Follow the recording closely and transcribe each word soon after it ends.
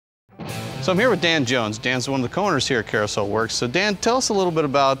So I'm here with Dan Jones. Dan's one of the co-owners here at Carousel Works. So Dan, tell us a little bit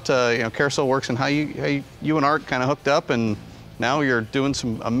about Carousel Works and how you and Art kind of hooked up, and now you're doing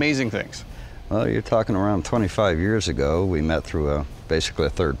some amazing things. Well, you're talking around 25 years ago. We met through basically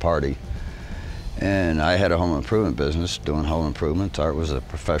a third party. And I had a home improvement business doing home improvements. Art was a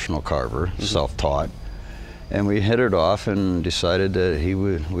professional carver, self-taught. And we hit it off and decided that we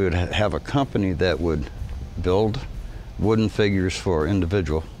would have a company that would build wooden figures for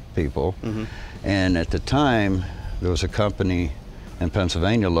individual people. And at the time, there was a company in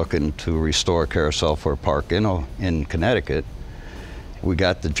Pennsylvania looking to restore a carousel for a park in Connecticut. We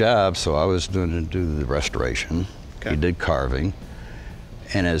got the job, so I was doing to do the restoration. Okay. He did carving.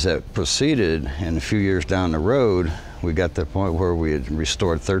 And as that proceeded, and a few years down the road, we got to the point where we had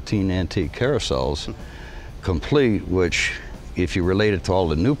restored 13 antique carousels, complete, which, if you relate it to all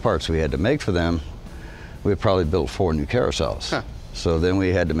the new parts we had to make for them, we had probably built 4 new carousels. Huh. So then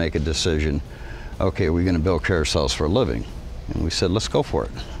we had to make a decision, okay, we're going to build carousels for a living. And we said, let's go for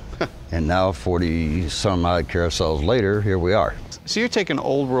it. And now, 40-some odd carousels later, here we are. So you're taking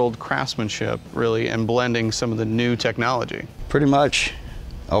old world craftsmanship, really, and blending some of the new technology. Pretty much.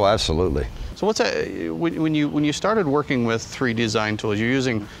 Oh, absolutely. So what's that, when you started working with 3D design tools, you're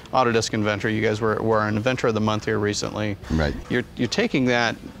using Autodesk Inventor. You guys were an Inventor of the Month here recently. Right. You're taking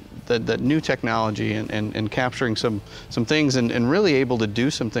that new technology and capturing some things and really able to do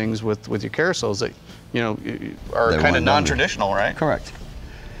some things with your carousels that are kind of non-traditional, right? Correct.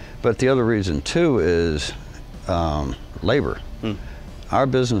 But the other reason too is labor. Our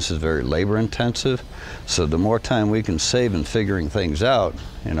business is very labor intensive, so the more time we can save in figuring things out,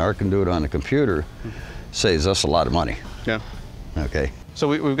 and Art can do it on the computer, saves us a lot of money. Yeah. Okay. So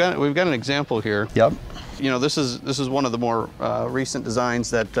we've got an example here. Yep. This is one of the more recent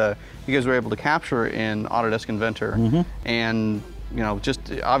designs that you guys were able to capture in Autodesk Inventor, and just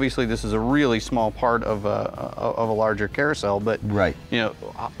obviously this is a really small part of a larger carousel, but right.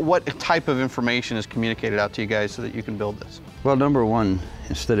 What type of information is communicated out to you guys so that you can build this? Well, number one,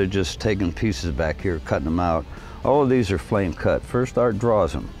 instead of just taking pieces back here, cutting them out, all of these are flame cut. First, Art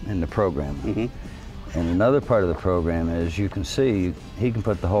draws them in the program. And another part of the program is, you can see, he can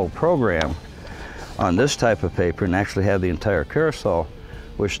put the whole program on this type of paper and actually have the entire carousel,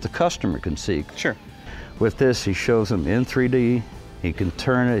 which the customer can see. Sure. With this, he shows them in 3D, he can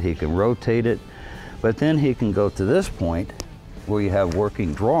turn it, he can rotate it, but then he can go to this point where you have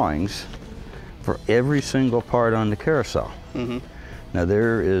working drawings for every single part on the carousel. Now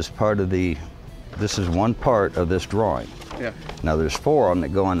there is this is one part of this drawing. Yeah. Now there's 4 of them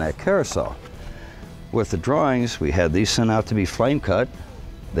that go on that carousel. With the drawings, we had these sent out to be flame cut.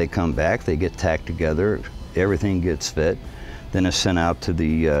 They come back, they get tacked together, everything gets fit. Then it's sent out to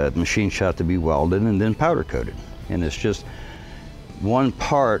the machine shop to be welded and then powder coated. And it's just one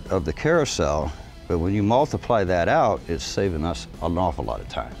part of the carousel, but when you multiply that out, it's saving us an awful lot of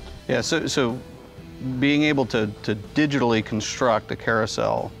time. Yeah, so being able to digitally construct a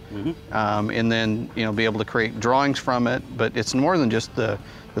carousel and then be able to create drawings from it, but it's more than just the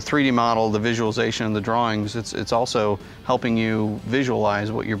 3D model, the visualization of the drawings, it's also helping you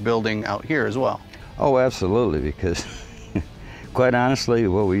visualize what you're building out here as well. Oh, absolutely, because quite honestly,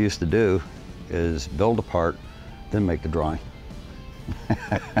 what we used to do is build a part, then make the drawing.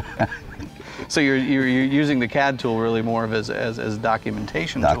 So you're using the CAD tool really more of as a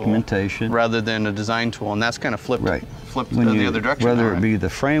documentation tool rather than a design tool, and that's kind of flipped the other direction. Whether it be the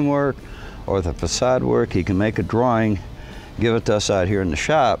framework or the facade work, he can make a drawing, give it to us out here in the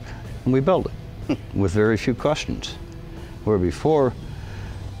shop, and we build it with very few questions. Where before,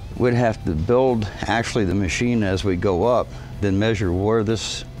 we'd have to build actually the machine as we go up, then measure where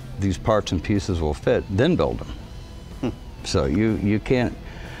these parts and pieces will fit, then build them. So you can't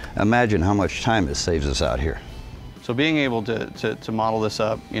imagine how much time it saves us out here. So being able to model this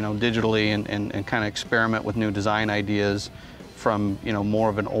up, digitally and kind of experiment with new design ideas from, more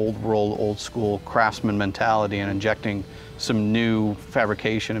of an old world, old school craftsman mentality and injecting some new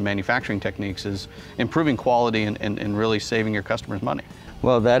fabrication and manufacturing techniques is improving quality and really saving your customers money.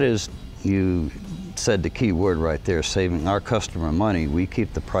 Well, that is, you said the key word right there, saving our customer money. We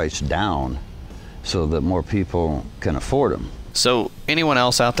keep the price down so that more people can afford them. So anyone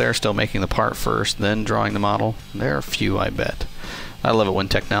else out there still making the part first, then drawing the model? There are few, I bet. I love it when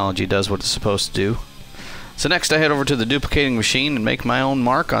technology does what it's supposed to do. So next I head over to the duplicating machine and make my own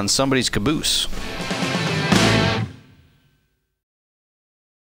mark on somebody's caboose.